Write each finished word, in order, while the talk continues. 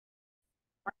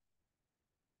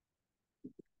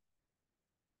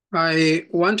I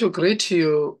want to greet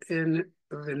you in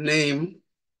the name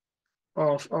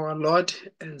of our Lord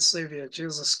and Savior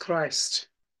Jesus Christ.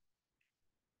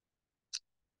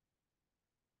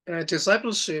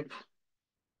 Discipleship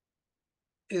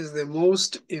is the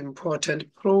most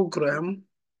important program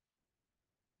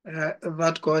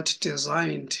that God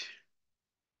designed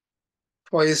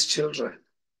for his children.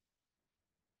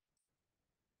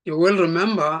 You will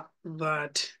remember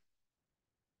that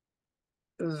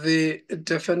the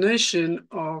definition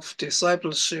of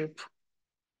discipleship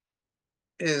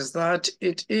is that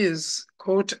it is,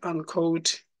 quote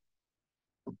unquote,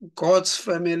 God's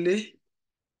family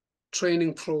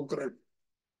training program.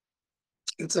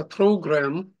 It's a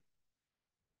program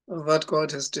that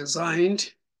God has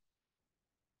designed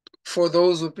for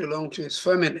those who belong to his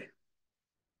family,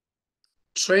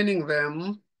 training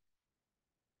them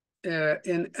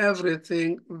in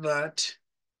everything that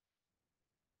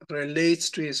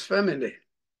relates to his family.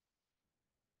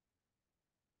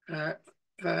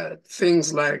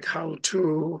 Things like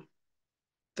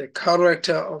the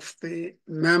character of the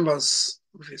members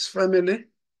of his family,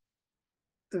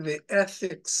 the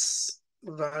ethics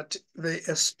that they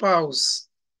espouse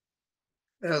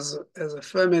as a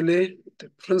family, the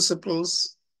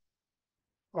principles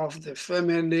of the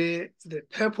family, the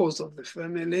purpose of the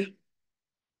family,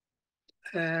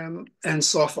 and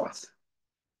so forth.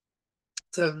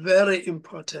 It's a very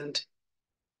important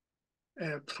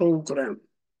program.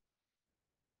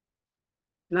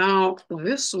 Now,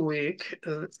 this week,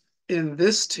 in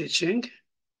this teaching,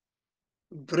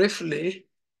 briefly,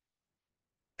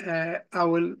 I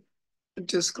will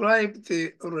describe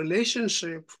the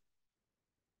relationship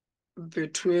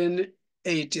between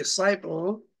a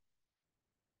disciple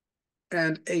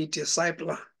and a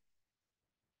discipler.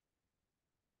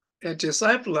 A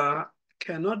discipler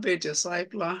cannot be a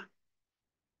discipler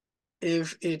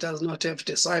if he does not have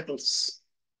disciples.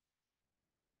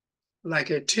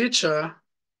 Like a teacher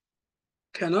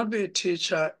cannot be a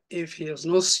teacher if he has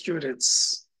no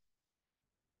students.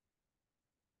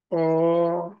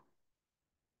 Or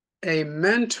a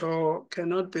mentor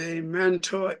cannot be a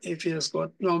mentor if he has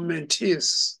got no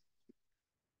mentees.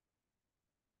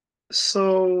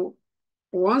 So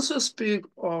once we speak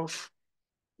of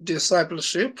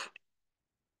discipleship,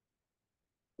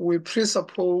 we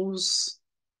presuppose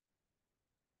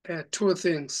two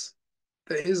things.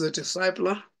 There is a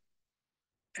discipler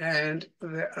and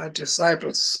there are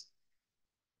disciples.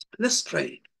 Let's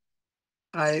pray.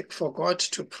 I forgot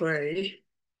to pray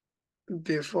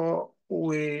before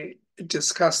we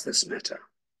discuss this matter.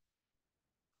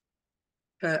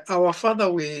 Our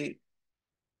Father, we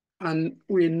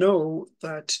know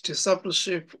that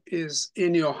discipleship is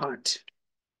in your heart.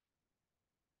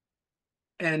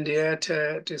 And yet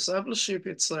discipleship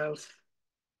itself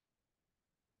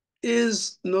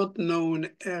is not known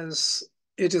as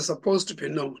it is supposed to be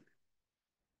known.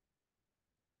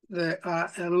 There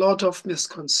are a lot of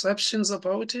misconceptions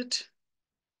about it.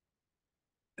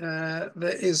 There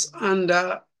is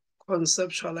under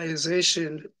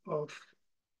conceptualization of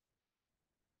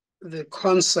the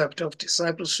concept of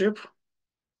discipleship.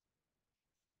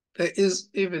 There is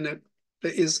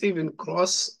even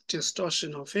gross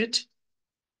distortion of it.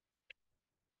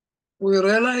 We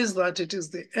realize that it is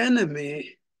the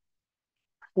enemy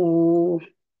who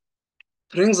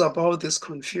brings about this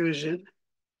confusion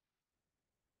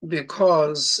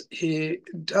because he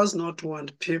does not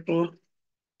want people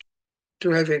to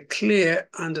have a clear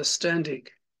understanding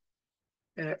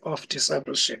of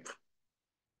discipleship.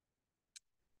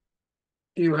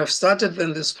 You have started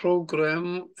then this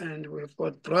program, and we've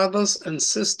got brothers and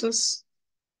sisters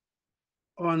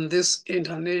on this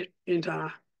international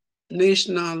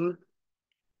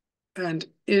and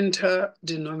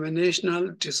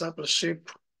interdenominational discipleship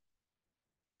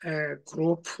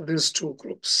group, these two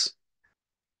groups.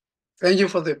 Thank you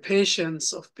for the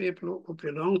patience of people who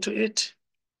belong to it.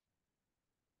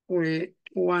 We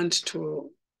want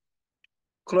to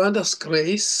grant us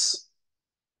grace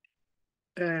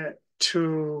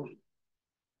to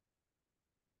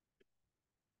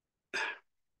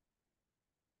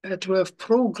have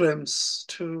programs,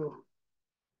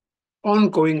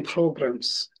 ongoing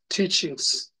programs,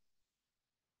 teachings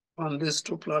on these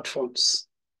two platforms.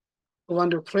 We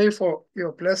want to pray for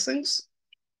your blessings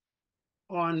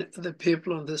on the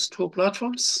people on these two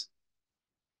platforms.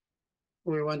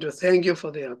 We want to thank you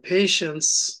for their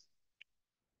patience.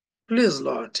 Please,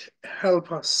 Lord,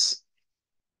 help us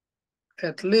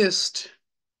at least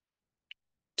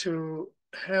to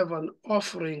have an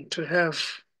offering, to have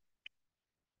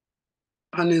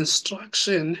an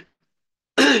instruction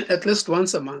at least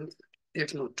once a month,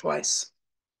 if not twice.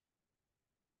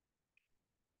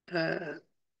 in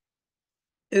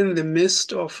the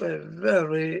midst of a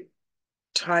very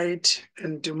tight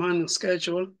and demanding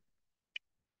schedule,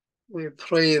 we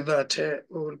pray that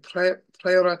we will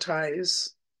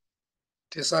prioritize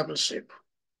discipleship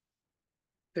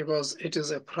because it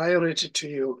is a priority to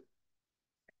you.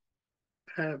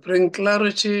 Bring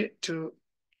clarity to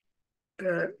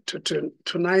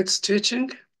tonight's teaching.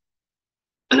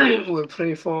 We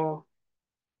pray for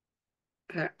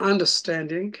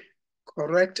understanding,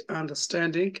 correct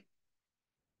understanding,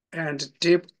 and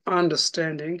deep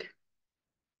understanding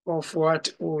of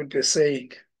what we will be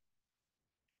saying,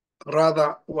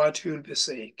 rather what you will be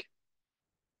saying.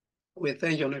 We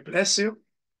thank you and we bless you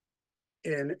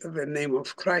in the name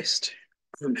of Christ.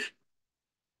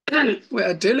 Amen. We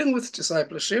are dealing with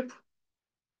discipleship.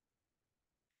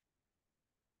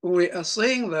 We are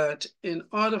saying that in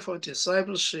order for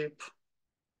discipleship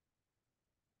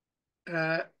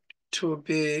to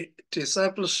be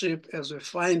discipleship as we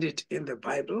find it in the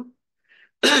Bible,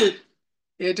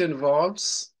 it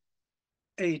involves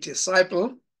a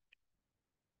disciple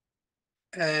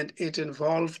and it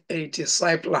involves a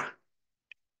discipler.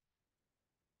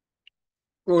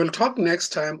 We will talk next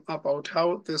time about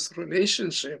how this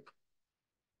relationship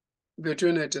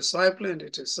between a disciple and a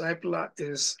discipler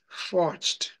is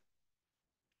forged.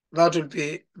 That will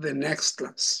be the next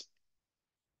class.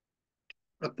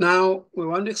 But now we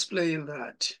want to explain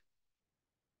that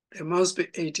there must be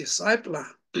a discipler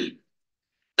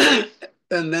and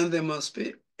then there must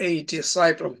be a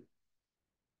disciple.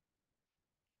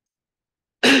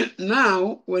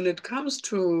 Now, when it comes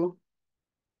to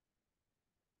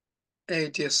a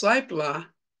discipler,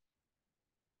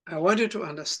 I want you to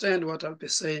understand what I'll be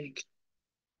saying.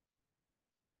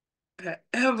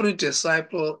 Every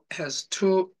disciple has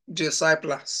two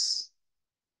disciples.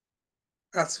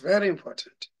 That's very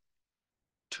important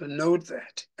to note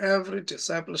that every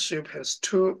discipleship has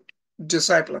two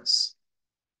disciples.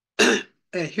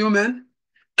 A human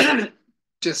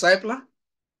discipler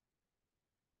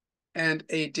and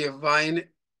a divine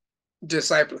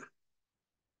discipler.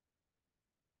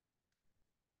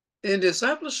 In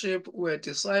discipleship, we're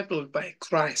discipled by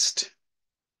Christ.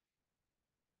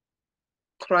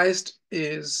 Christ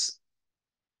is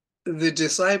the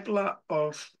discipler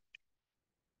of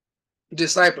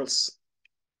disciples.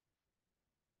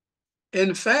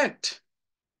 In fact,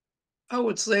 I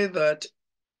would say that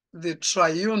the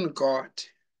triune God,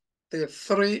 the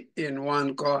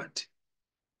three-in-one God,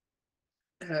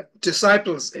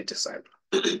 disciples a disciple.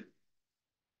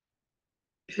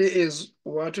 He is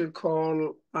what we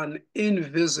call an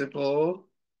invisible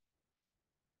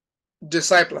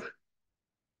discipler.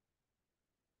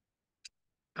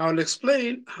 I'll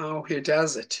explain how he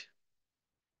does it.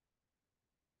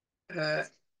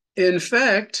 In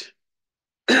fact,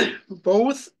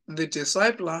 both the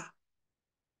discipler,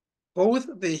 both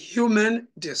the human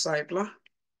discipler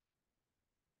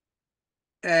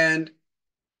and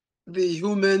the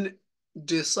human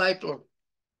disciple,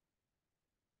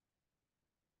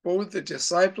 both the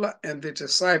discipler and the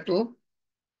disciple,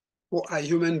 who are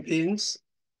human beings,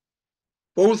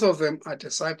 both of them are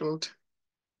discipled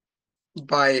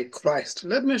by Christ.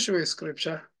 Let me show you a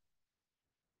scripture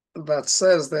that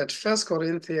says that 1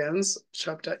 Corinthians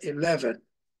chapter 11.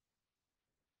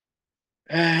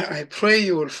 I pray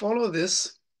you will follow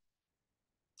this.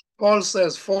 Paul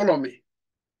says, follow me.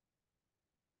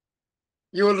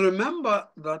 You will remember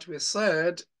that we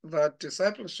said that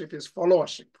discipleship is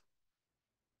followership.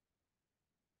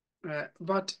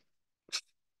 But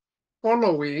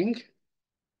following,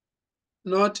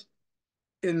 not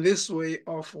in this way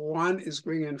of one is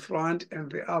going in front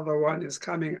and the other one is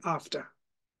coming after.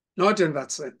 Not in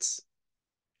that sense.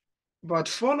 But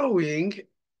following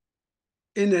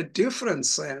in a different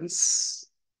sense,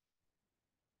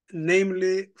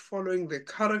 namely following the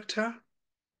character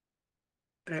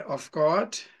of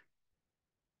God,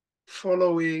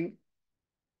 following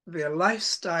the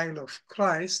lifestyle of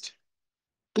Christ,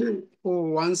 who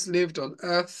once lived on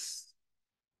earth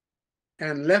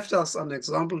and left us an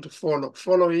example to follow,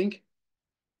 following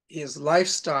his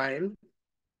lifestyle,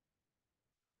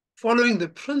 following the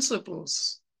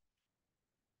principles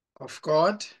of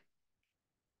God,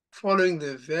 following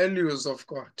the values of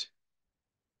God,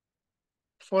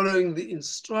 following the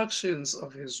instructions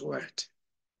of his word.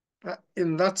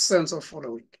 In that sense of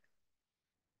following.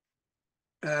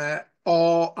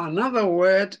 Or another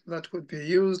word that could be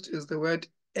used is the word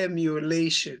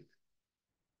emulation.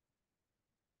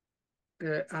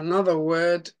 Another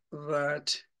word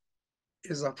that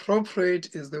is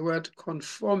appropriate is the word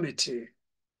conformity.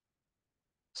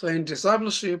 So in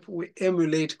discipleship, we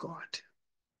emulate God.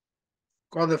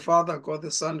 God the Father, God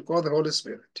the Son, God the Holy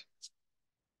Spirit.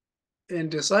 In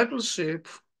discipleship,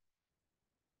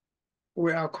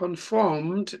 we are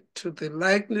conformed to the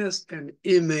likeness and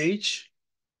image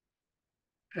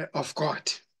of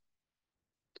God.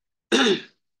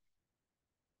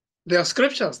 There are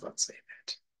scriptures that say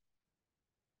that.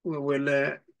 We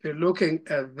will be looking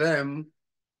at them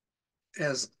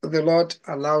as the Lord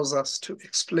allows us to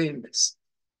explain this.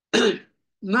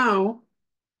 Now,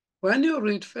 when you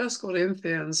read 1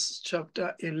 Corinthians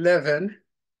chapter 11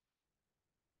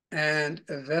 and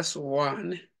verse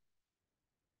 1,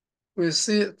 we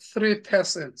see three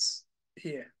persons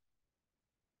here.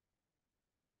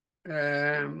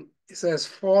 It says,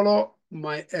 follow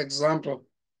my example.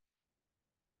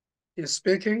 He's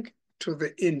speaking to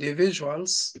the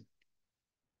individuals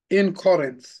in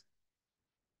Corinth.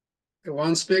 The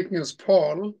one speaking is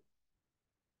Paul.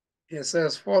 He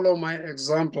says, follow my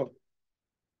example.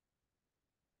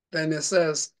 Then he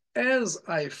says, as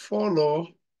I follow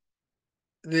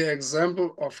the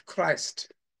example of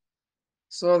Christ.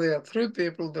 So there are three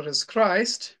people. There is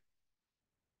Christ,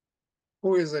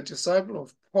 who is a disciple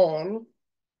of Paul,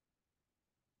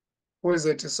 who is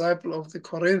a disciple of the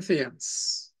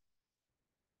Corinthians.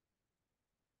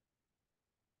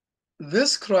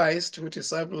 This Christ who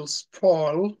disciples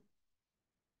Paul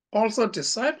also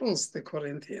disciples the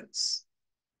Corinthians.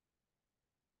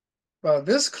 But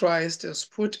this Christ has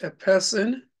put a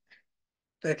person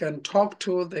they can talk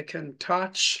to, they can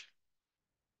touch,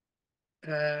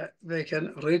 they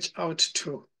can reach out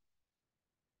to,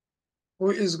 who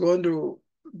is going to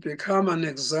become an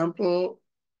example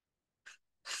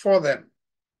for them,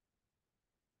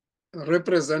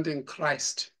 representing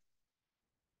Christ.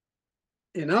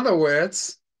 In other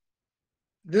words,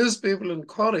 these people in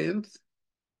Corinth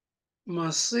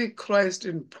must see Christ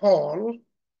in Paul,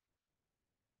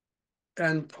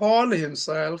 and Paul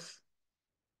himself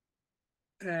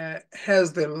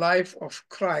has the life of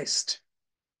Christ.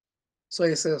 So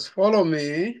he says, follow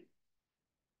me,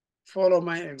 follow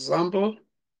my example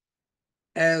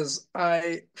as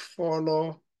I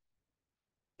follow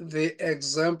the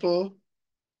example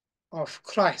of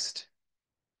Christ.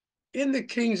 In the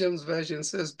King James Version it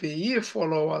says, be ye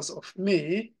followers of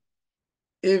me,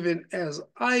 even as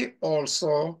I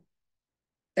also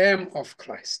am of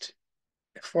Christ.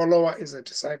 A follower is a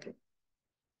disciple.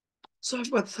 So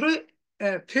I've got three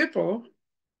people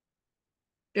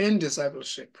in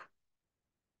discipleship.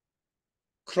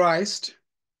 Christ,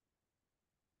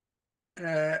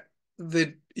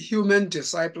 the human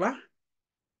discipler,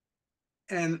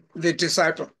 and the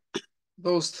disciple,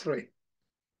 those three.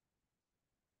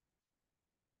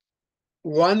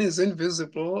 One is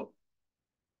invisible,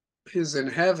 he's in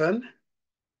heaven.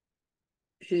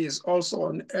 He is also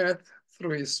on earth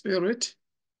through his spirit.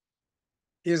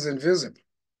 He is invisible.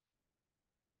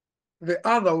 The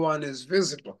other one is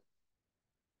visible.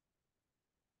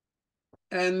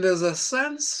 And there's a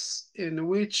sense in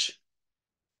which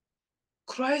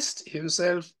Christ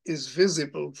himself is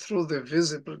visible through the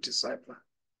visible discipler.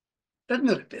 Let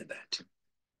me repeat that.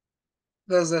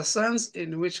 There's a sense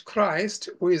in which Christ,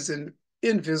 who is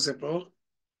invisible,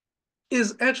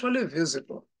 is actually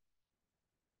visible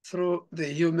through the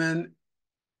human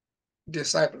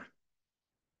discipler.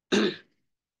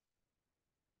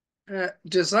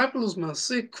 Disciples must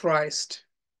see Christ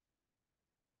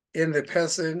in the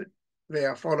person they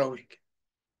are following.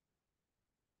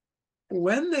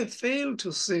 When they fail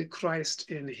to see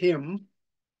Christ in him,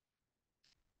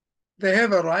 they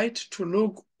have a right to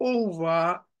look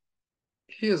over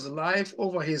his life,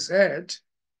 over his head,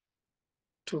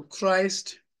 to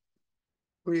Christ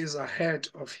who is ahead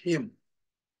of him.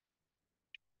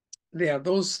 There are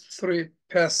those three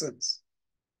persons.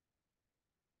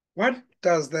 What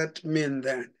does that mean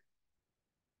then?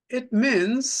 It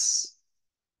means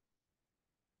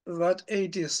that a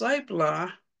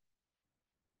discipler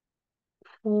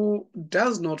who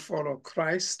does not follow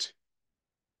Christ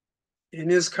in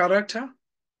his character,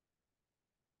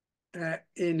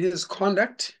 in his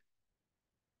conduct,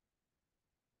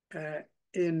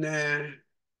 in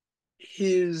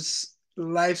his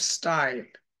lifestyle,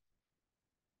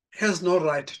 has no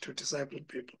right to disciple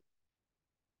people.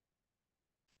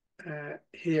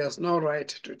 He has no right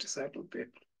to disciple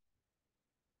people.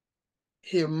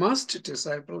 He must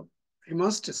disciple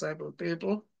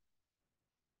people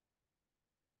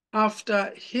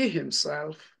after he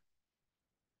himself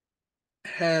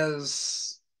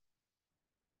has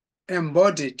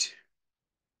embodied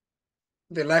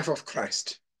the life of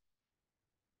Christ.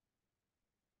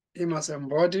 He must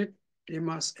embody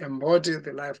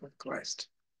the life of Christ.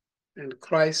 And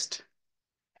Christ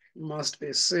must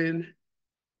be seen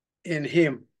in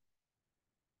him.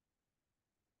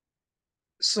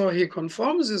 So he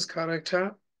conforms his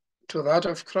character to that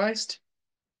of Christ,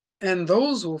 and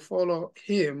those who follow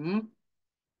him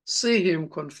see him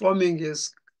conforming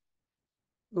his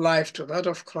life to that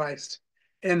of Christ,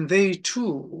 and they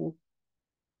too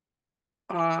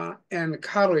are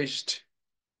encouraged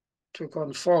to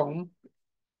conform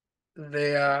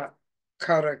their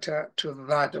character to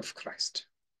that of Christ.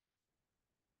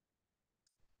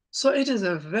 So it is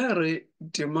a very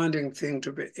demanding thing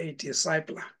to be a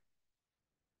discipler.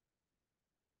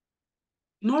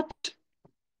 Not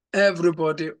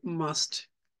everybody must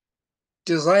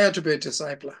desire to be a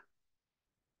discipler.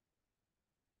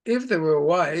 If they were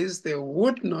wise, they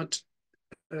would not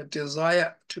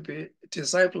desire to be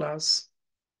disciples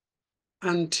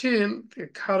until the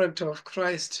character of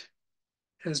Christ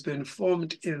has been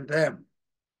formed in them,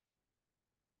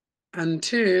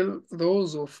 until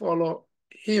those who follow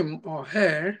him or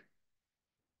her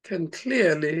can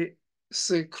clearly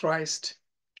see Christ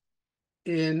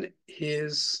in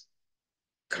his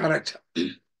character.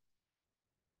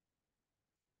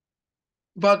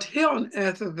 But here on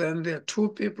earth, then, there are two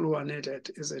people who are needed,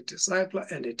 is a discipler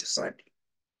and a disciple.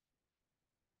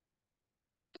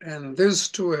 And these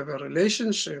two have a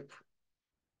relationship,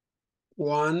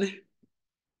 one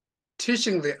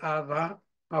teaching the other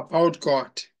about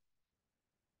God,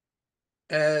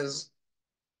 as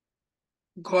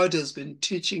God has been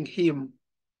teaching him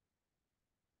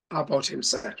about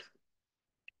himself.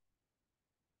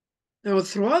 Now,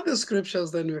 throughout the scriptures,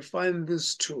 then we find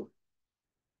these two.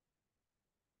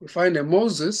 We find a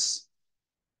Moses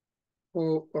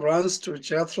who runs to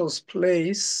Jethro's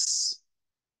place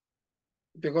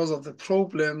because of the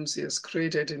problems he has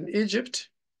created in Egypt.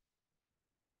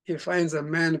 He finds a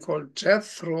man called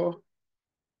Jethro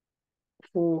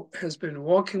who has been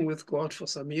walking with God for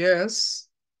some years,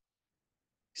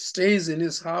 stays in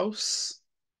his house,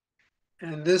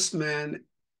 and this man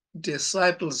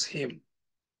disciples him.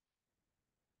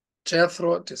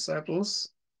 Jethro disciples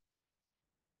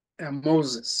and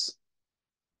Moses.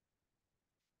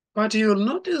 But you'll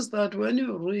notice that when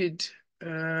you read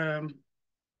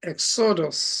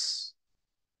Exodus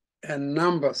and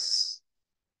Numbers,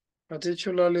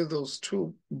 particularly those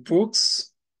two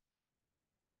books,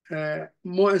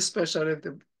 more especially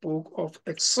the book of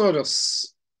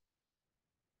Exodus,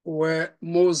 where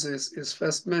Moses is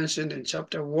first mentioned in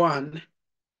chapter 1,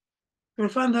 you'll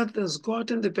find that there's God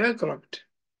in the background.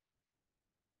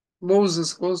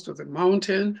 Moses goes to the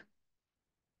mountain.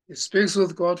 He speaks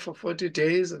with God for 40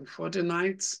 days and 40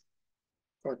 nights.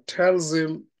 God tells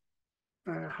him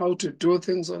how to do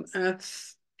things on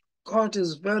earth. God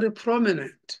is very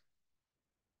prominent.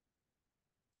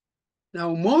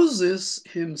 Now, Moses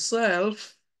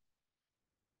himself,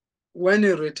 when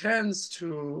he returns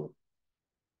to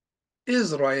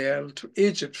Israel, to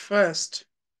Egypt first,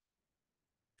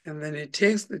 and then he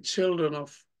takes the children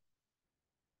of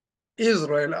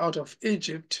Israel out of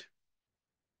Egypt,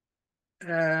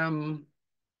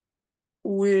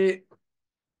 we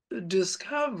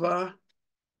discover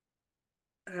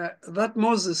that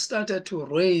Moses started to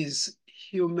raise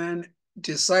human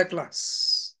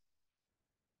disciples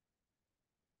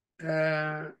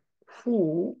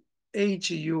who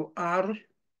H-U-R,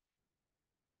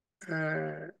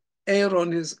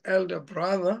 Aaron, his elder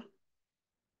brother,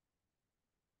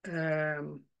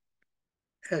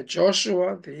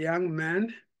 Joshua, the young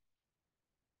man,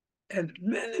 and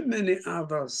many, many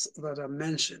others that are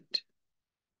mentioned.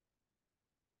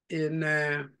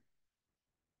 In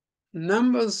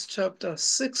Numbers chapter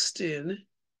 16,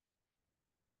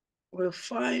 we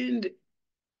find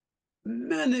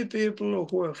many people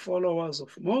who are followers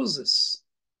of Moses.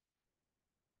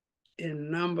 In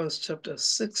Numbers chapter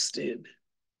 16,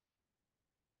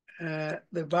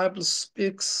 the Bible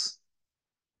speaks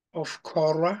of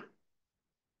Korah,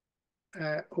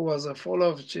 who was a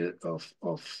follower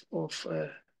of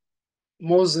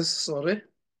Moses, sorry.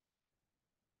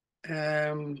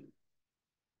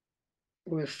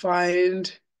 We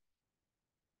find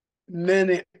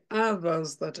many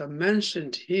others that are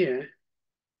mentioned here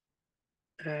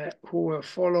who were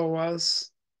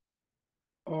followers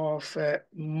of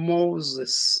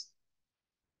Moses.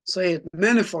 So he had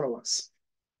many followers.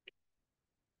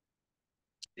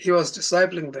 He was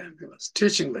discipling them. He was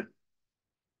teaching them.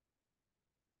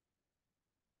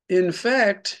 In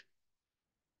fact,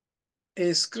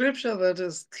 a scripture that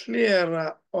is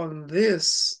clearer on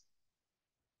this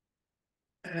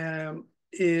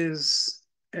is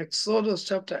Exodus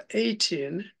chapter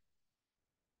 18,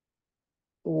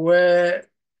 where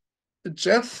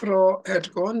Jethro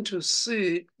had gone to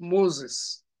see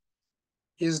Moses,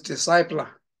 his disciple,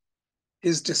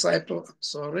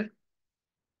 sorry.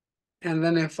 And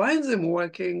then he finds him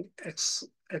working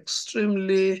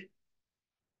extremely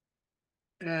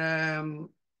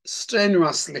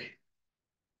strenuously.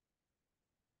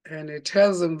 And he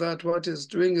tells him that what he's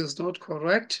doing is not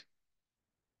correct.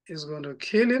 He's going to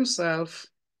kill himself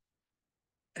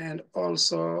and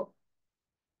also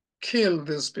kill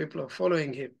these people who are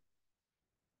following him.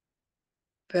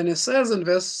 Then he says in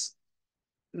verse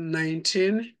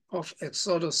 19 of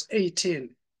Exodus 18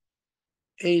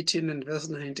 and verse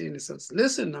 19, he says,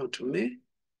 listen now to me,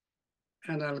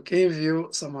 and I'll give you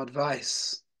some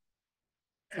advice.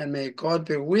 And may God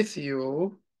be with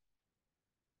you.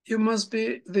 You must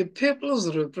be the people's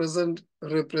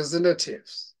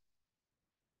representatives.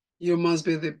 You must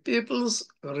be the people's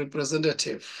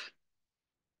representative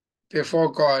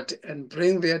before God and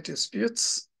bring their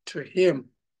disputes to him.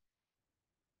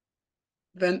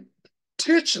 Then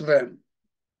teach them.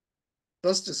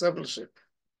 That's discipleship.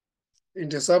 In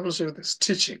discipleship, there's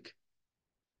teaching.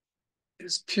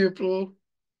 It's pupil-teacher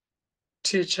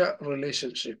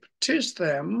relationship. Teach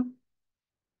them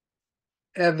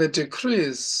the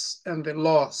decrees and the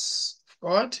laws of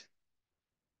God.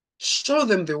 Show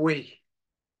them the way.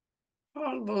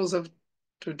 All those have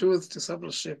to do with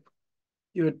discipleship.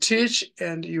 You teach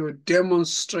and you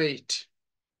demonstrate.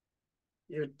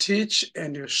 You teach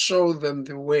and you show them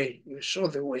the way. You show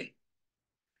the way.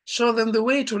 Show them the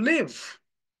way to live.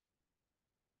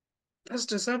 That's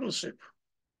discipleship.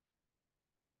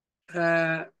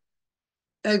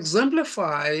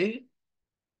 Exemplify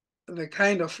the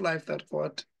kind of life that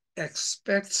God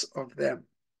expects of them.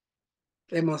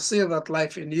 They must see that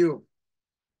life in you.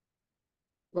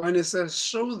 When he says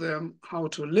show them how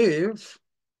to live,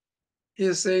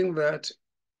 he's saying that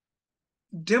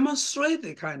demonstrate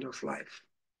the kind of life.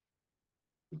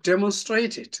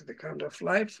 Demonstrate it, the kind of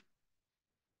life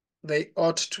they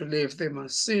ought to live. They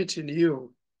must see it in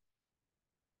you.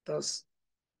 That's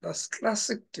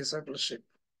classic discipleship.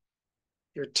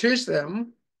 You teach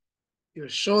them, you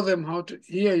show them how to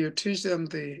hear, you teach them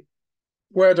the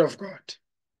word of God.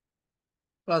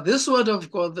 But this word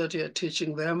of God that you're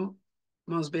teaching them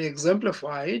must be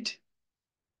exemplified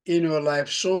in your life.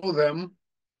 Show them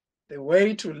the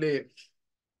way to live.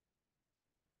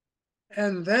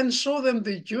 And then show them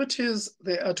the duties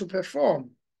they are to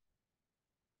perform.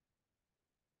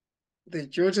 The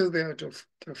duties they are to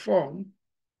perform.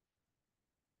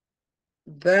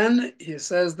 Then he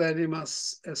says that he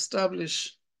must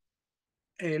establish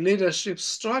a leadership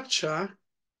structure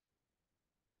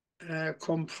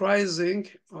comprising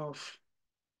of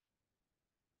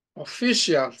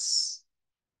officials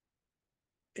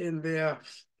in their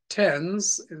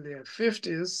tens, in their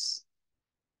 50s,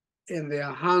 in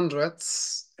their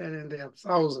hundreds, and in their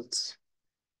thousands.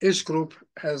 Each group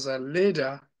has a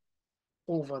leader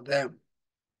over them.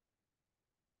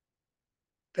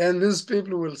 Then these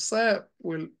people will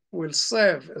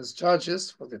serve as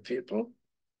judges for the people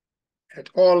at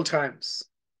all times,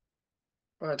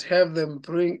 but have them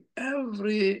bring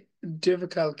every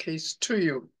difficult case to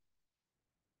you.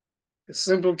 The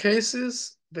simple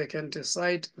cases, they can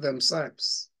decide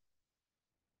themselves.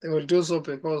 They will do so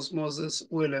because Moses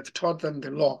will have taught them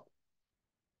the law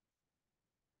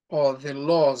or the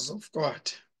laws of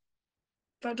God.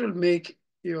 That will make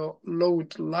your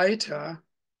load lighter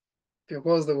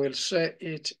because they will share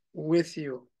it with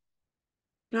you.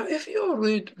 Now, if you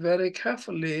read very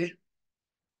carefully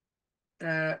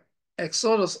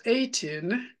Exodus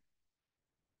 18,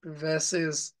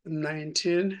 verses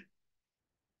 19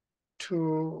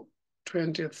 to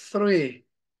 23,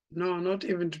 no, not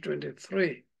even to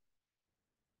 23,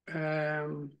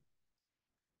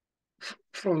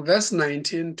 from verse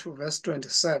 19 to verse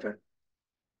 27,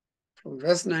 from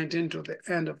verse 19 to the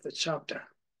end of the chapter,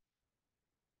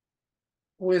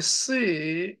 we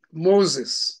see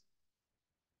Moses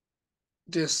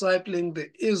discipling the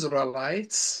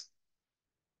Israelites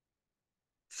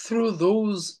through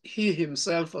those he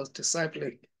himself was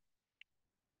discipling.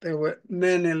 There were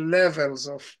many levels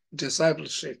of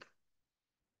discipleship.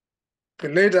 The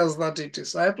leaders that he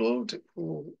discipled,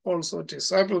 who also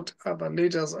discipled other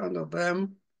leaders under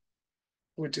them,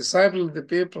 who discipled the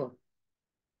people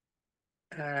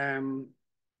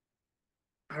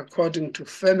according to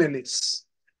families.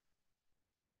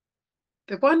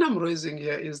 The point I'm raising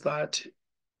here is that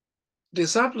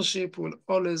discipleship will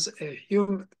always have a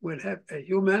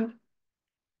human,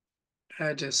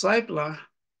 a discipler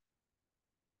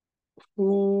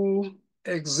who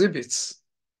exhibits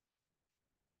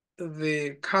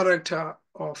the character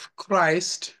of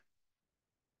Christ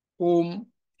whom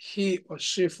he or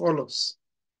she follows.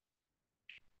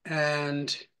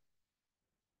 And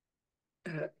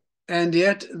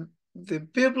yet the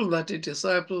people that he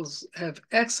disciples have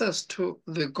access to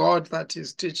the God that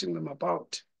he's teaching them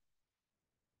about.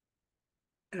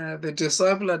 The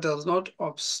discipler does not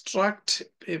obstruct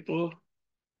people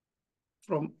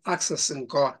from accessing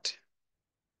God,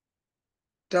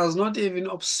 does not even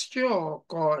obscure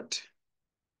God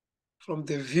from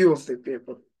the view of the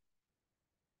people.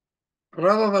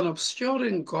 Rather than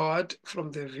obscuring God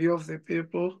from the view of the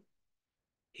people,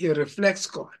 he reflects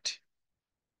God.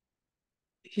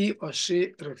 He or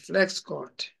she reflects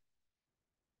God.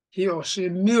 He or she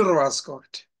mirrors God.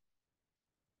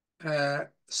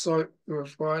 So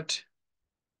we've got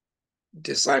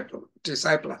disciples.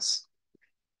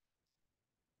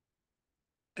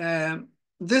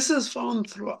 This is found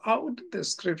throughout the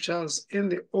scriptures in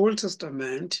the Old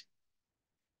Testament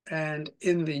and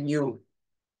in the New.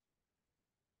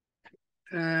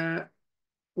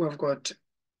 We've got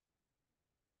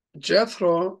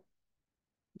Jethro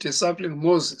discipling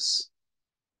Moses.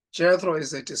 Jethro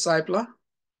is a discipler.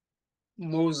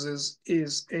 Moses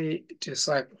is a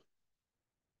disciple.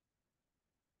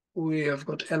 We have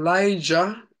got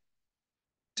Elijah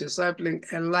discipling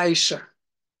Elisha.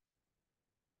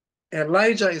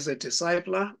 Elijah is a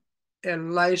discipler.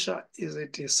 Elisha is a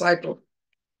disciple.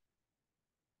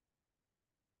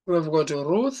 We've got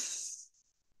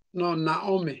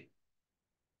Naomi.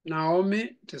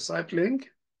 Naomi discipling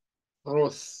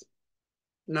Ruth.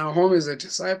 Naomi is a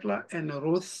discipler and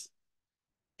Ruth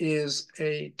is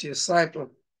a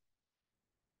disciple.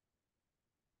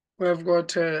 We've got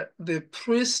the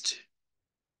priest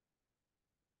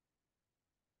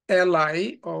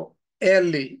Eli or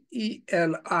Eli,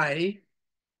 E-L-I.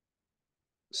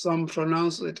 Some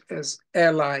pronounce it as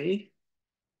Eli,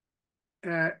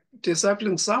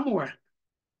 discipling Samuel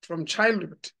from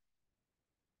childhood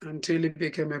until he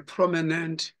became a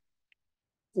prominent,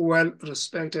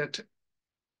 well-respected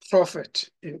prophet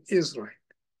in Israel.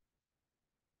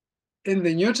 In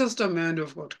the New Testament,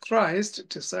 we've got Christ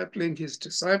discipling his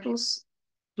disciples,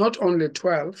 not only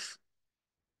 12,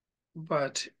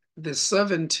 but the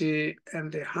 70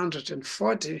 and the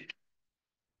 140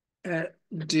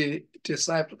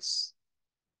 disciples.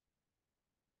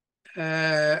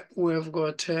 We've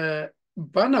got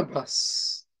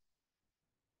Barnabas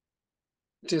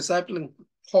discipling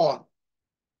Paul.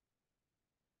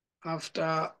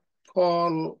 After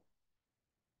Paul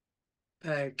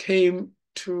came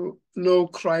to know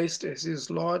Christ as his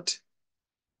Lord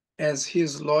and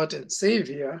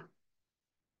Savior,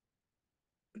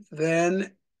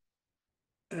 then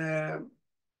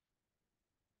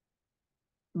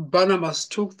Barnabas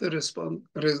took the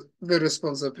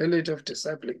responsibility of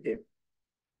discipling him.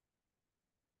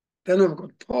 Then we've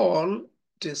got Paul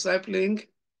discipling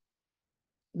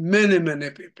many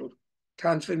people.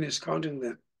 Can't finish counting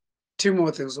them.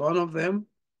 Timothy is one of them.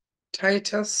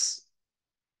 Titus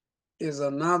is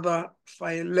another.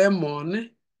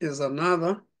 Philemon is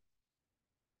another.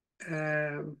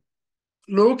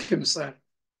 Luke himself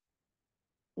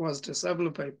was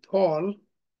discipled by Paul.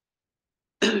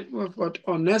 We've got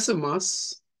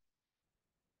Onesimus.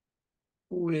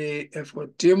 We have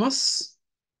got Demas.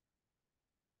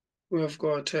 We've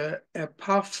got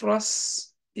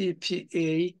Epaphras,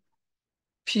 E-P-A-P-H-R-A-S,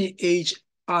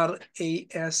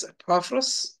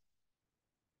 Epaphras.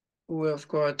 We've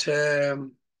got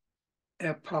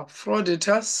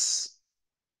Epaphroditus.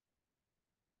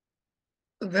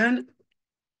 Then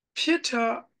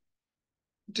Peter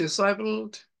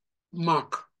discipled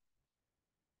Mark.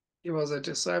 He was a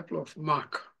disciple of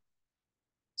Mark.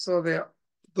 So there are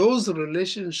those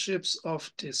relationships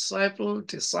of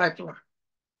disciple-discipler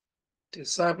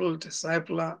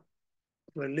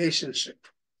relationship.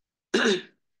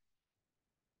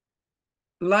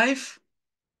 Life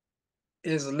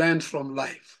is learned from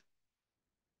life.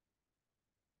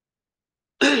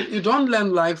 You don't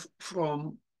learn life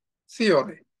from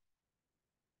theory.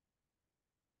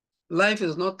 Life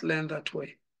is not learned that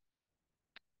way.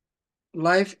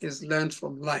 Life is learned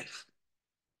from life.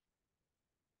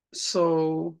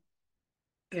 So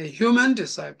a human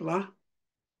discipler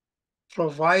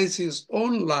provides his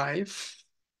own life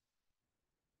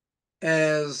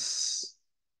as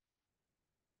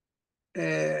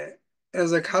a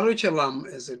curriculum,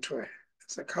 as it were,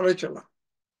 as a curriculum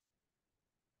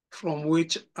from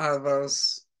which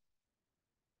others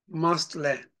must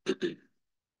learn.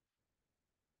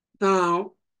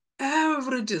 Now,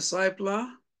 every discipler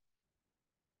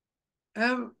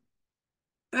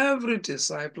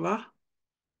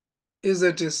is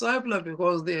a discipler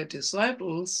because they are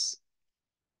disciples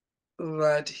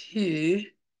that he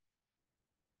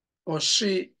or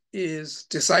she is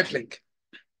discipling.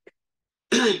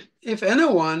 If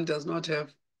anyone does not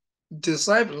have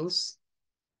disciples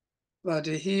that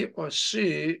he or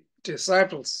she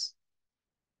disciples,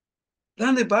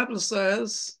 then the Bible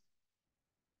says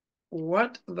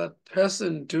what that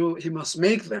person do, he must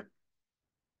make them.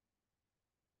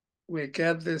 We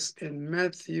get this in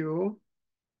Matthew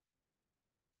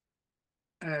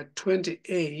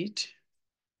 28,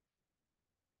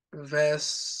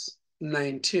 verse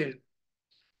 19.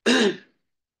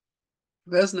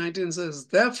 Verse 19 says,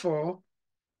 therefore,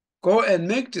 go and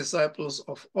make disciples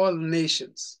of all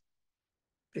nations.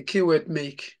 The key word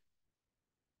make.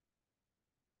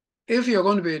 If you're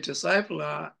going to be a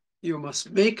discipler, you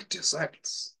must make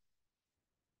disciples.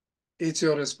 It's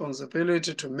your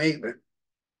responsibility to make them.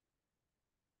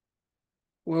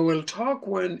 We will talk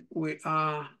when we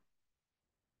are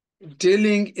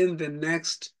dealing in the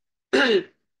next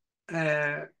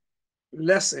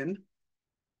lesson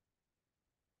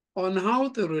on how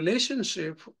the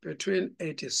relationship between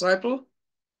a disciple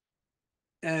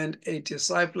and a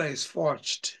discipler is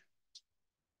forged.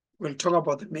 We'll talk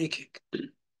about the making.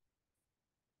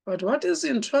 But what is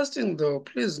interesting though,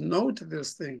 please note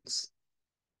these things.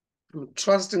 I'm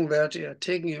trusting that you are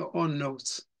taking your own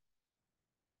notes.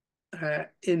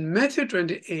 In Matthew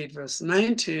 28, verse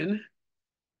 19,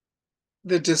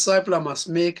 the discipler must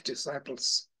make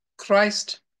disciples.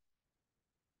 Christ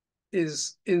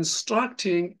is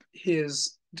instructing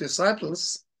his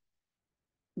disciples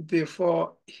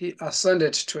before he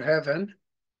ascended to heaven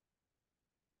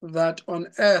that on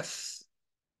earth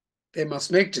they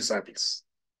must make disciples.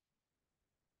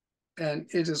 And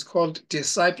it is called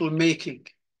disciple making.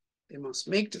 They must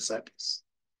make disciples.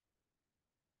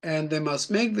 And they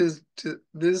must make these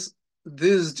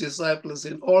disciples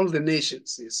in all the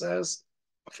nations, he says,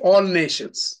 of all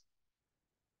nations,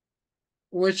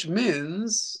 which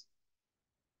means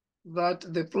that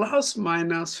the plus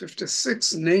minus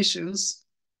 56 nations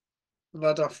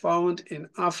that are found in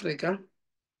Africa,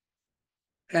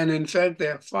 and in fact,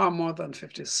 there are far more than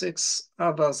 56,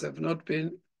 others have not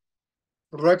been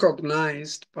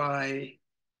recognized by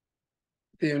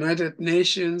the United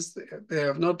Nations. They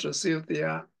have not received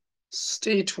their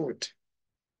statehood,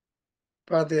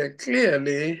 but they are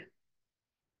clearly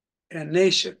a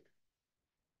nation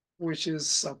which is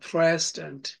suppressed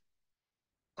and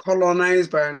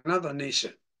colonized by another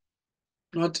nation.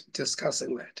 Not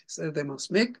discussing that. He said they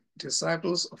must make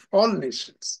disciples of all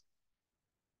nations,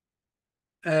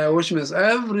 which means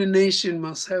every nation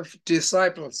must have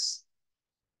disciples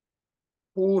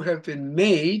who have been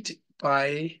made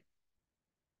by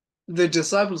the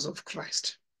disciples of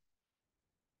Christ.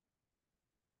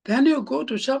 Then you go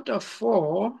to chapter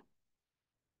 4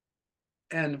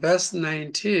 and verse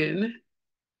 19,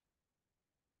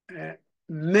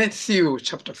 Matthew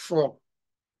chapter 4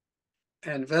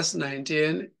 and verse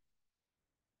 19,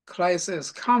 Christ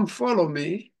says, come follow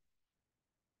me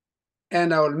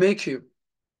and I will make you.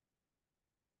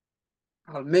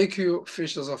 I'll make you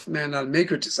fishers of men, I'll make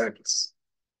you disciples.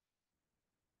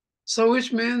 So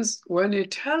which means when he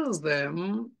tells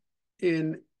them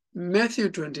in Matthew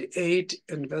 28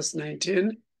 and verse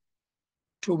 19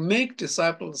 to make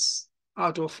disciples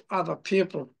out of other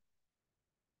people,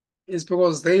 is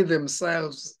because they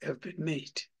themselves have been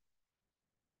made.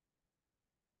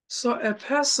 So a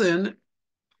person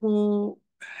who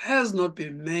has not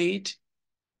been made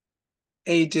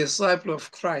a disciple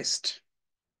of Christ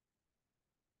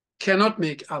cannot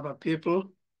make other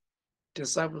people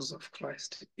disciples of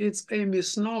Christ. It's a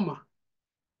misnomer.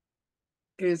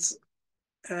 It's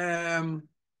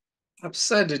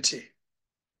absurdity.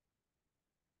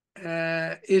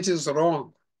 It is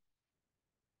wrong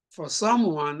for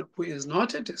someone who is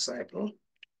not a disciple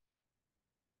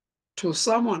to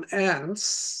someone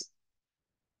else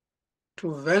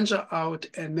to venture out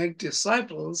and make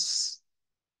disciples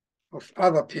of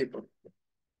other people.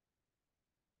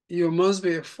 You must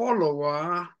be a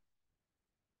follower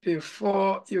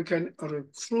before you can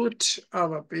recruit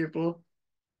other people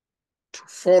to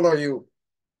follow you.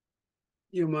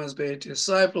 You must be a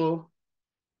disciple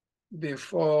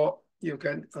before you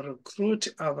can recruit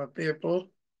other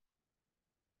people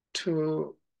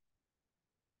to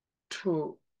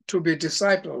be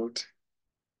discipled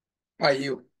by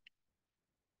you.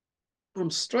 I'm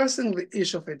stressing the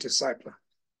issue of a discipler.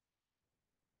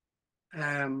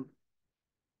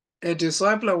 A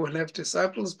discipler will have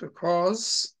disciples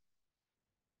because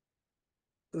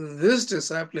this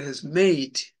disciple has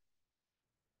made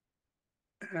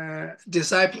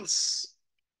disciples.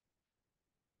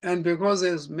 And because he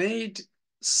has made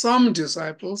some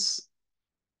disciples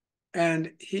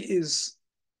and he is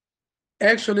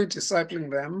actually discipling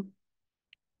them,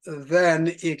 then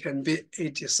he can be a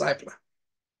discipler.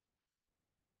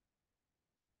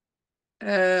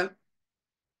 On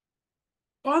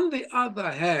the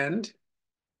other hand,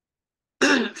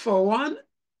 for one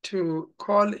to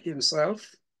call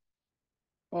himself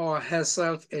or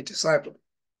herself a disciple,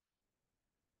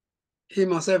 he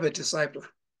must have a discipler.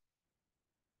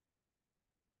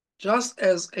 Just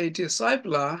as a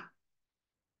discipler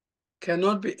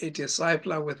cannot be a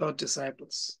discipler without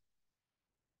disciples.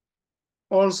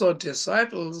 Also,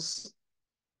 disciples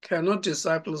cannot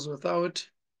disciples without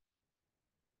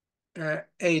a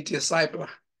discipler.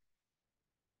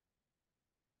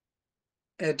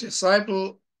 A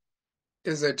disciple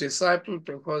is a disciple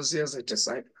because he is a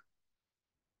disciple.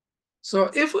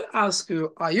 So if we ask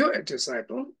you, are you a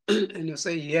disciple? And you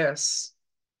say yes,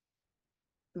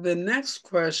 the next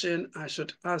question I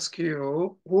should ask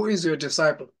you, who is your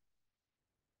disciple?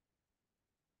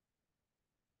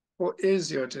 Who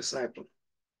is your disciple?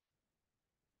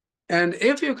 And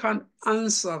if you can't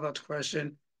answer that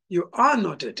question, you are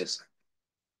not a disciple.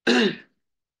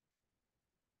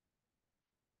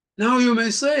 Now you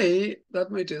may say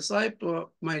that my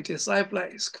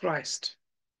discipler is Christ.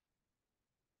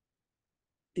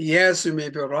 Yes, you may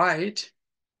be right,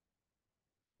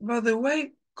 but the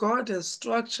way God has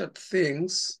structured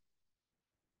things,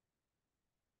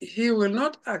 he will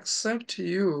not accept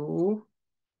you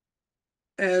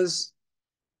as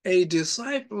a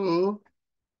disciple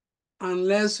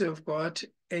unless you've got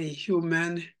a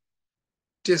human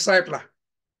discipler.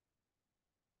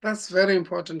 That's very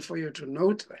important for you to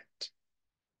note that.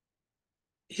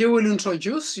 He will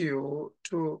introduce you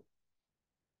to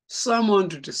someone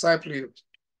to disciple you.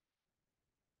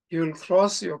 He will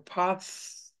cross your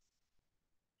path.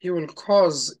 He will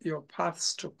cause your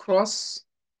paths to cross,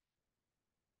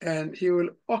 and he will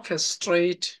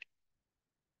orchestrate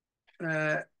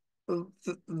the,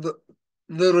 the,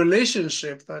 the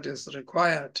relationship that is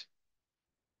required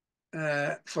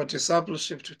for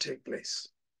discipleship to take place.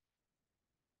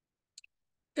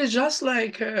 It's just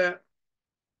like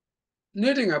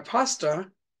needing a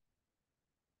pastor,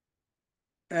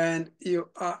 and you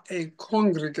are a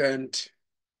congregant.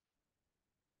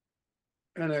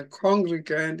 And a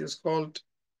congregant is called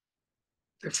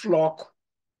the flock,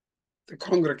 the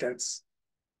congregants.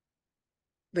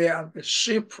 They are the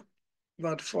sheep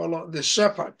that follow the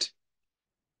shepherd.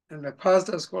 And the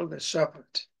pastor is called the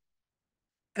shepherd.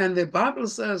 And the Bible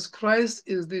says Christ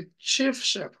is the chief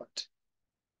shepherd.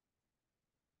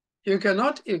 You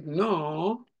cannot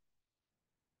ignore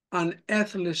an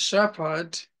earthly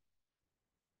shepherd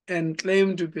and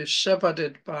claim to be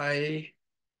shepherded by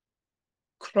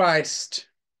Christ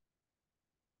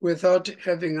without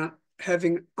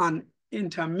having an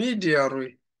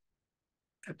intermediary,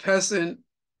 a person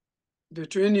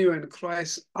between you and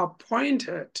Christ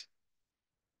appointed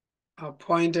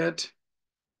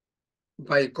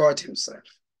by God himself.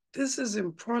 This is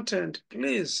important.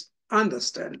 Please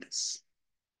understand this.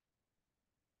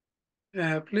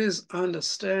 Please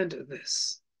understand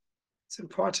this. It's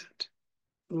important.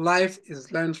 Life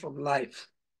is learned from life.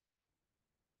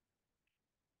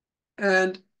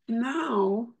 And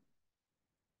now,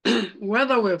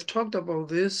 whether we have talked about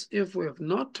this, if we have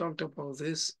not talked about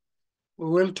this, we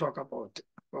will talk about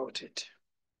it.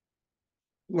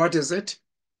 What is it?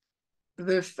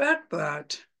 The fact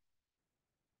that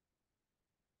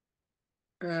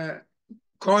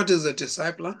God is a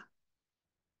discipler,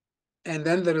 and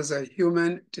then there is a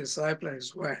human discipler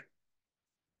as well.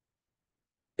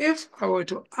 If I were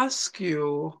to ask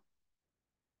you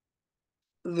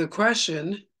the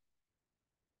question,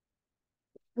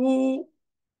 who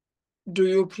do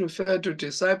you prefer to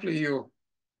disciple you?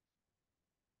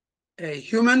 A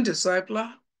human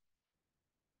discipler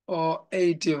or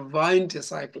a divine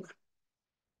discipler?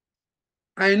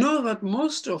 I know that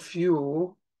most of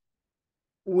you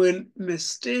will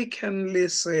mistakenly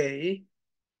say,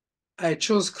 I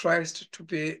chose Christ to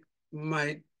be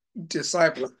my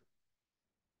discipler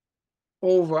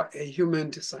over a human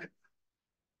disciple.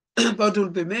 But you'll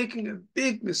be making a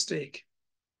big mistake,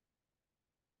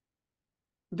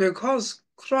 because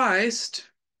Christ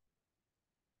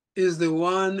is the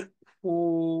one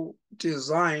who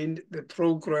designed the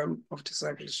program of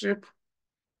discipleship,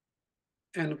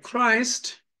 and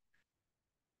Christ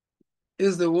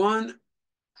is the one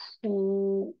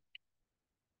who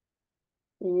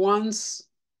wants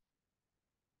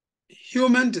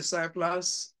human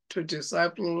disciples to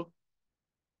disciple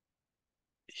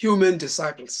human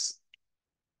disciples.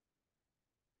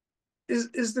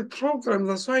 Is the program.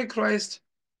 That's why Christ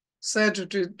said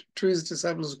to his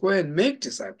disciples, go and make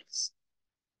disciples.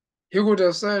 He could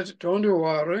have said, don't you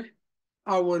worry,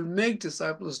 I will make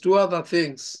disciples, do other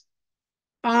things.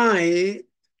 I,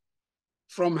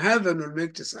 from heaven, will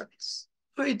make disciples.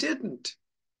 No, he didn't.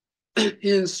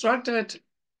 He instructed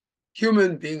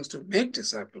human beings to make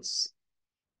disciples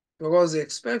because he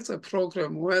expects a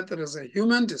program where there is a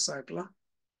human discipler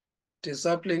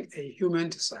discipling a human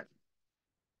disciple.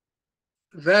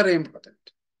 Very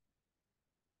important.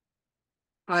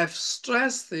 I've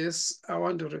stressed this. I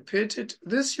want to repeat it.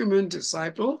 This human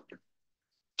discipler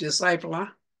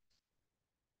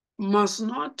must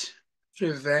not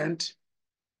prevent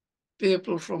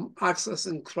people from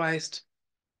accessing Christ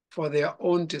for their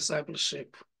own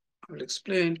discipleship. I will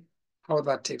explain how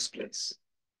that takes place.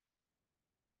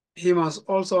 He must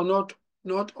also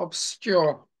not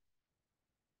obscure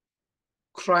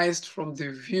Christ from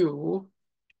the view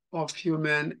of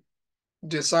human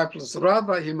disciples.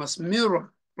 Rather, he must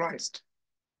mirror Christ.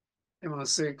 He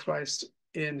must see Christ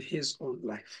in his own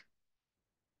life.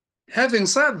 Having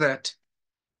said that,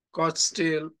 God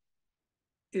still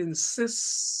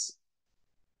insists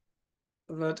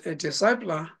that a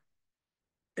disciple,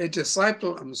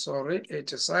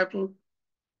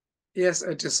 yes,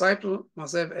 a disciple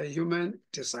must have a human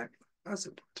disciple. That's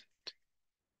important.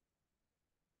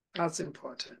 That's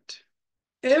important.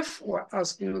 If we're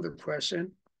asking the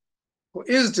question, who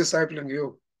is discipling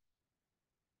you?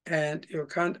 And you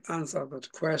can't answer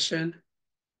that question,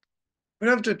 we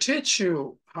have to teach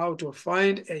you how to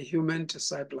find a human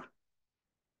discipler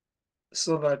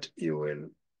so that you will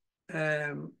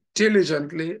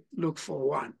diligently look for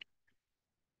one.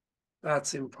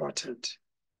 That's important,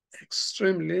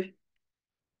 extremely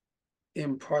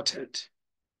important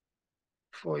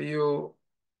for you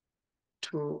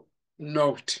to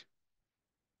note,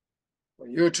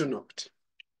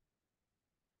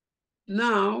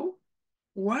 Now,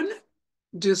 when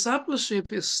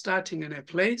discipleship is starting in a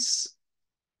place,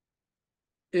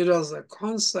 it is a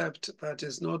concept that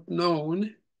is not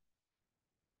known,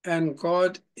 and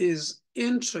God is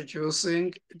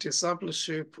introducing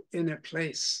discipleship in a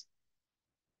place.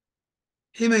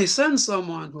 He may send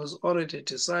someone who's already a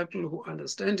disciple who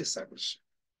understands discipleship.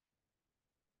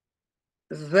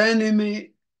 Then he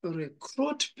may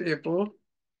recruit people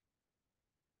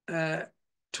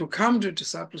to come to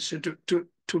discipleship,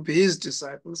 to be his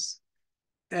disciples,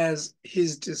 as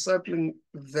he's discipling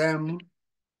them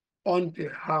on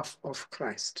behalf of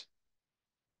Christ.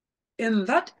 In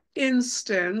that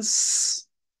instance,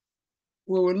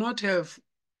 we will not have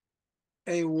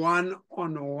a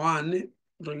one-on-one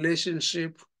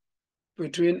relationship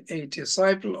between a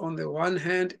disciple on the one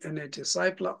hand and a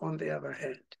discipler on the other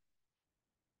hand.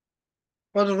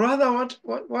 But rather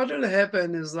what will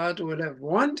happen is that we'll have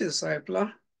one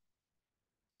discipler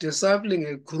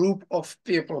discipling a group of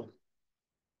people.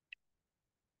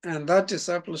 And that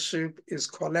discipleship is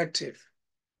collective.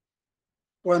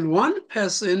 When one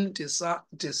person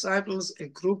disciples a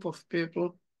group of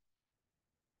people,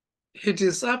 he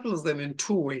disciples them in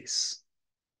two ways.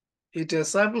 He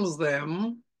disciples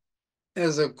them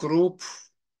as a group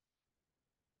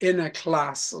in a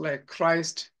class, like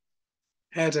Christ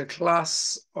had a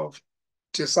class of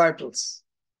disciples.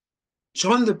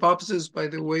 John the Baptist, by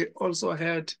the way, also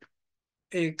had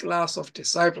a class of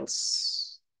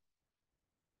disciples.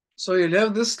 So you'll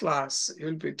have this class,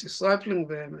 you'll be discipling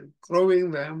them and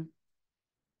growing them,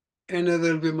 and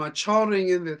they'll be maturing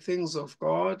in the things of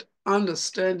God,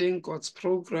 understanding God's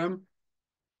program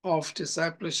of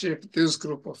discipleship, this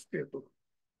group of people.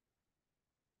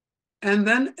 And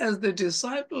then as the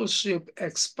discipleship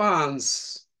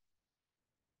expands,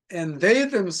 and they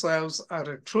themselves are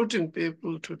recruiting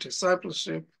people to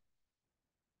discipleship,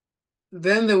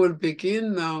 then they will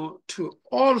begin now to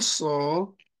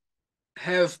also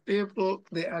have people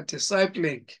they are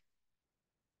discipling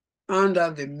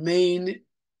under the main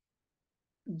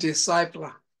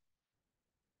discipler,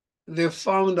 the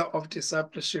founder of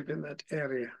discipleship in that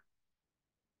area.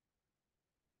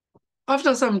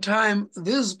 After some time,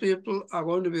 these people are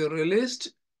going to be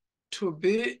released to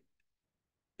be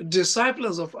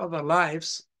disciples of other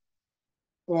lives,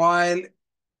 while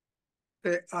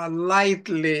they are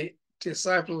lightly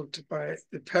discipled by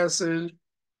the person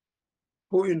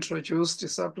who introduced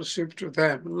discipleship to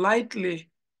them.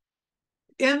 Lightly,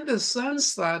 in the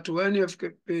sense that when you've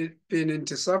been in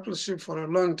discipleship for a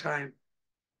long time,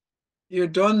 you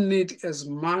don't need as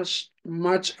much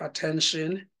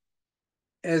attention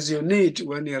as you need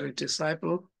when you're a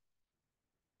disciple,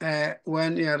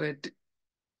 when you're a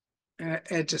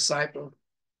disciple.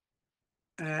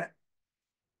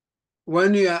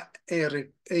 When you are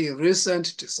a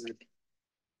recent disciple.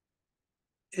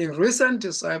 A recent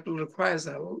disciple requires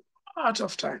a lot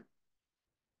of time.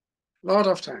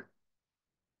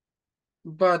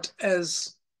 But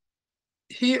as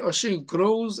he or she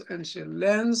grows and she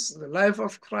learns the life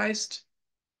of Christ,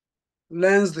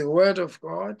 learns the word of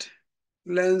God,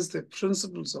 learns the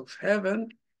principles of heaven,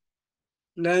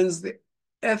 learns the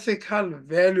ethical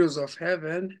values of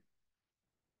heaven,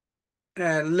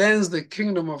 learns the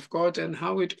kingdom of God and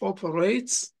how it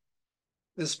operates,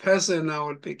 this person now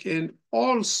will begin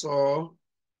also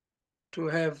to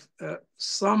have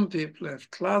some people have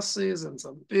classes and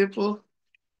some people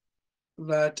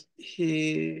that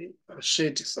he or she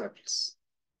disciples.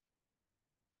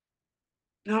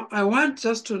 Now, I want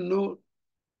just to know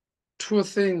two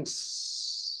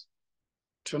things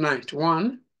tonight.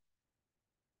 One,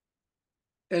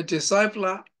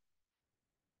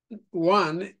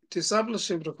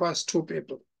 discipleship requires two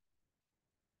people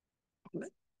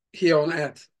here on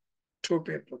earth, two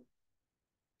people,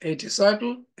 a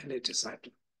disciple and a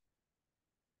disciple.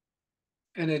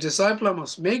 And a discipler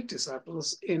must make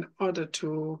disciples in order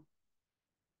to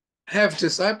have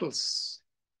disciples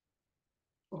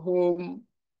whom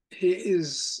he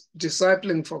is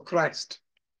discipling for Christ.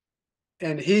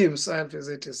 And he himself is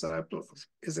a disciple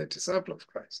of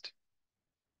Christ.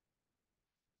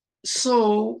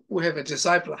 So we have a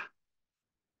discipler.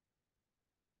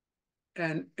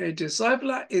 And a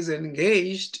discipler is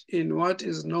engaged in what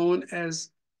is known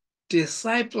as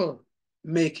disciple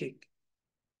making,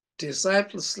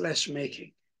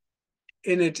 disciple/making,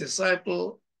 in a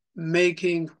disciple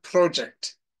making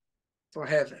project for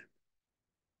heaven,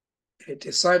 a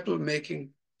disciple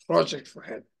making project for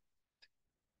heaven.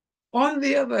 On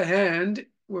the other hand,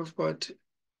 we've got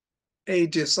a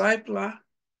discipler,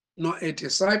 not a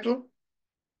disciple,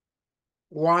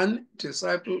 one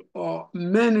disciple or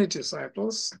many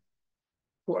disciples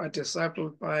who are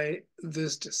discipled by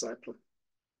this disciple.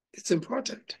 It's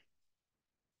important.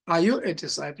 Are you a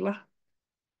discipler?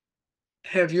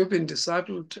 Have you been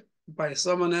discipled by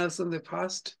someone else in the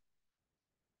past?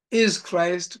 Is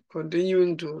Christ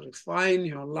continuing to refine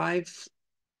your life,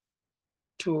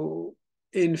 to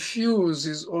infuse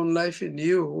his own life in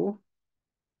you,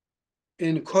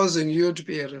 in causing you to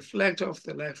be a reflector of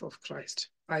the life of Christ?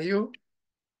 Are you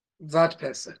that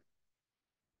person?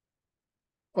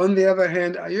 On the other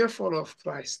hand, are you a follower of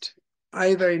Christ,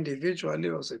 either individually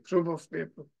or as a group of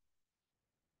people?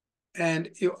 And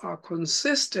you are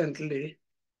consistently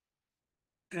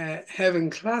having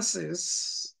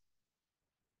classes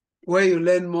where you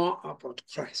learn more about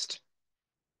Christ.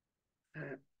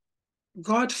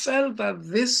 God felt that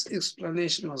this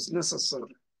explanation was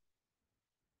necessary.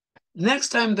 Next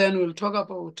time, then, we'll talk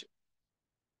about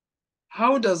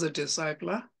how does a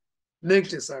discipler make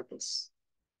disciples?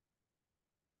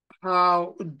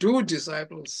 How do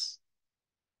disciples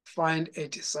find a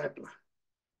discipler?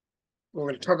 We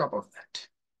will talk about that.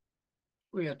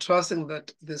 We are trusting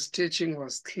that this teaching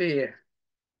was clear.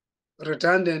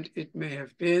 Redundant it may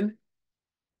have been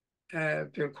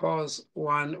because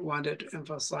one wanted to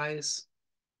emphasize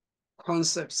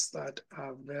concepts that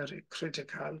are very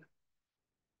critical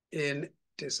in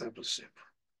discipleship.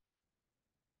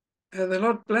 And the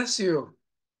Lord bless you.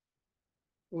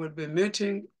 We'll be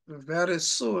meeting very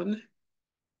soon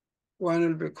when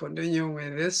we'll be continuing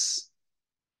with this.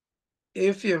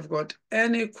 If you've got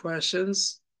any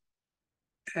questions,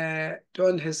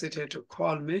 don't hesitate to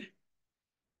call me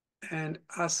and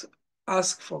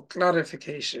ask for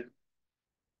clarification.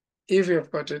 If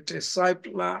you've got a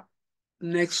discipler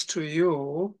next to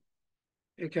you,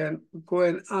 you can go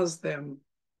and ask them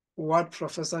what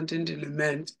Professor Ntindile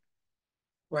meant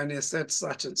when he said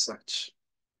such and such.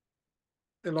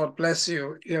 The Lord bless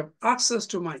you. You have access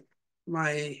to my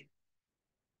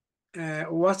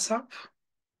WhatsApp.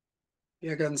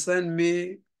 You can send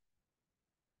me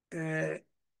an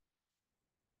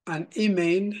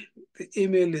email. The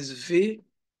email is V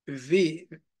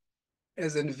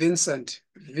as in Vincent,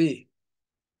 V,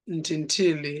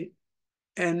 Ntintili,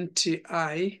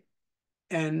 Ntili,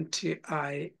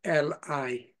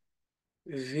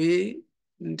 V,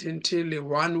 Ntintili,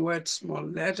 one word, small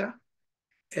letter,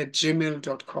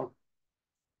 @gmail.com.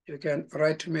 You can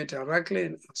write to me directly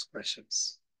and ask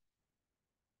questions.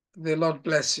 The Lord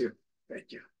bless you.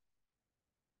 Thank you.